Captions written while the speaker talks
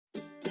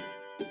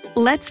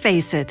Let's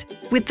face it,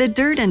 with the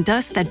dirt and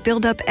dust that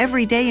build up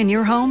every day in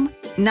your home,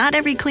 not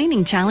every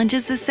cleaning challenge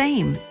is the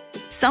same.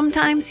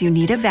 Sometimes you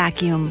need a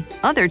vacuum,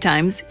 other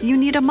times you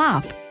need a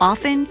mop,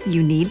 often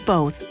you need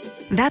both.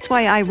 That's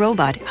why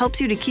iRobot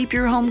helps you to keep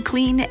your home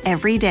clean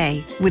every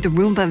day with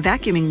Roomba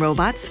vacuuming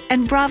robots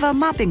and Braava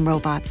mopping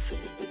robots.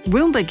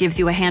 Roomba gives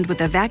you a hand with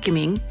the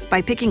vacuuming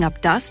by picking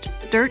up dust,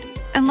 dirt,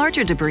 and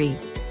larger debris.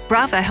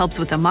 Braava helps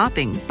with the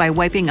mopping by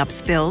wiping up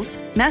spills,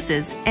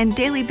 messes, and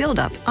daily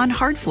buildup on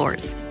hard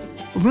floors.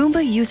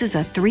 Roomba uses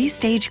a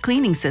 3-stage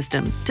cleaning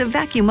system to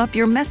vacuum up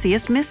your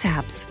messiest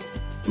mishaps.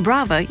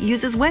 Braava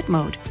uses wet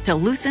mode to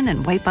loosen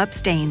and wipe up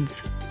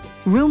stains.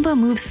 Roomba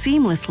moves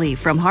seamlessly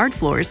from hard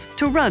floors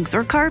to rugs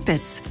or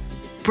carpets.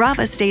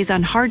 Braava stays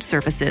on hard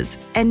surfaces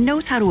and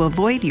knows how to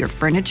avoid your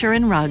furniture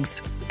and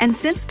rugs. And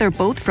since they're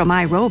both from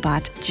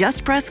iRobot,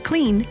 just press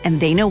clean and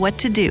they know what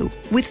to do.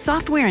 With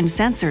software and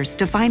sensors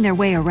to find their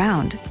way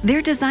around,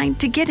 they're designed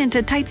to get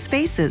into tight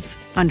spaces,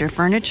 under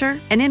furniture,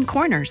 and in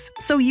corners,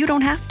 so you don't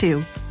have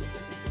to.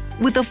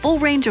 With a full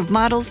range of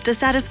models to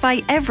satisfy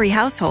every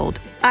household,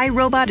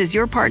 iRobot is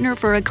your partner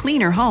for a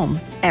cleaner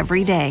home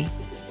every day.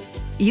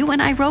 You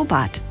and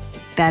iRobot.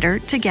 Better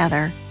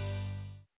together.